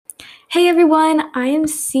Hey everyone, I am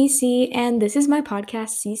Cece, and this is my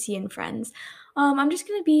podcast, Cece and Friends. I'm just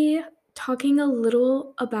gonna be talking a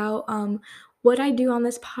little about what I do on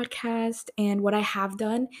this podcast and what I have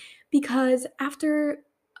done, because after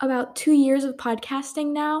about 2 years of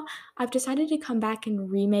podcasting now, I've decided to come back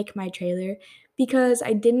and remake my trailer because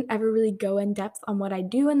I didn't ever really go in depth on what I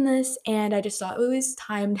do in this, and I just thought it was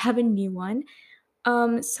time to have a new one.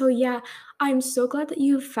 So yeah, I'm so glad that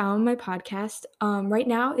you found my podcast. Right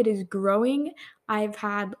now it is growing. I've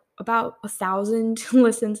had about 1,000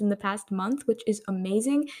 listens in the past month, which is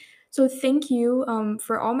amazing. So thank you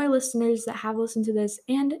for all my listeners that have listened to this,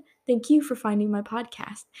 and thank you for finding my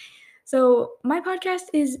podcast. So my podcast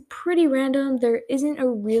is pretty random. There isn't a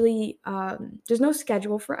really there's no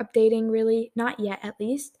schedule for updating, really, not yet at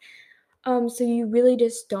least. So you really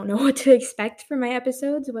just don't know what to expect from my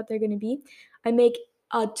episodes, what they're going to be. I make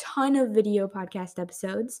a ton of video podcast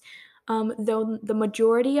episodes. Though the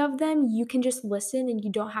majority of them you can just listen and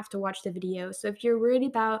you don't have to watch the video. So if you're worried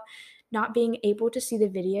about not being able to see the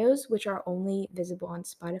videos, which are only visible on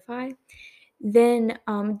Spotify, then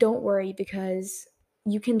don't worry because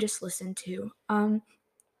you can just listen to.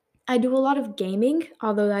 I do a lot of gaming,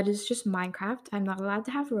 although that is just Minecraft. I'm not allowed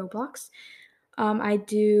to have Roblox. I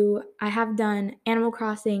have done Animal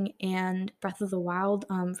Crossing and Breath of the Wild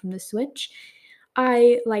from the Switch.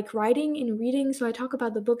 I like writing and reading, so I talk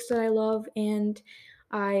about the books that I love and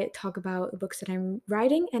I talk about the books that I'm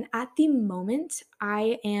writing. And at the moment,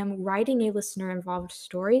 I am writing a listener involved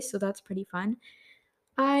story, so that's pretty fun.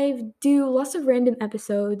 I do lots of random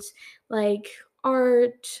episodes like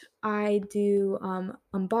art, I do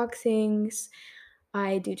unboxings,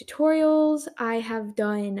 I do tutorials. I have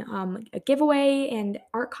done a giveaway and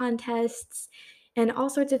art contests and all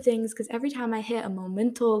sorts of things because every time I hit a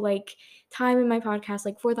momental like time in my podcast,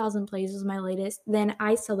 like 4,000 plays was my latest, then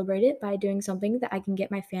I celebrate it by doing something that I can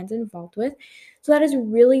get my fans involved with. So that is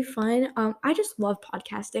really fun. I just love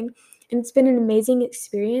podcasting and it's been an amazing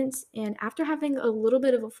experience. And after having a little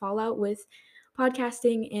bit of a fallout with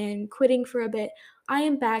podcasting and quitting for a bit, I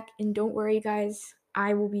am back and don't worry, guys,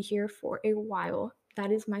 I will be here for a while.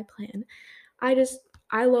 That is my plan. I just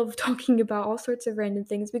I love talking about all sorts of random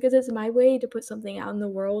things because it's my way to put something out in the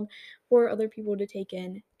world for other people to take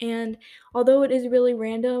in. And although it is really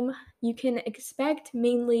random, you can expect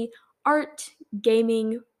mainly art,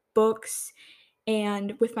 gaming, books,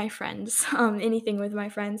 and with my friends, anything with my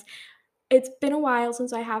friends. It's been a while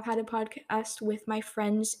since I have had a podcast with my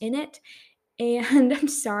friends in it, and I'm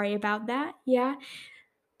sorry about that. Yeah,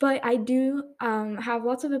 but I do have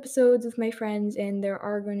lots of episodes with my friends, and there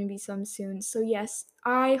are going to be some soon. So, yes,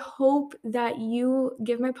 I hope that you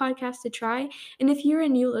give my podcast a try. And if you're a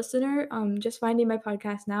new listener, just finding my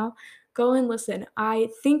podcast now, go and listen. I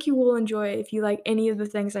think you will enjoy it if you like any of the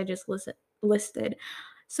things I just listed.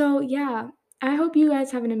 So, yeah, I hope you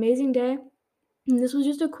guys have an amazing day. And this was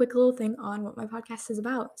just a quick little thing on what my podcast is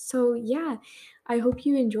about. So, yeah, I hope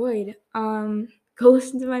you enjoyed. Go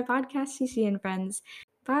listen to my podcast, CC and Friends.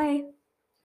 Bye.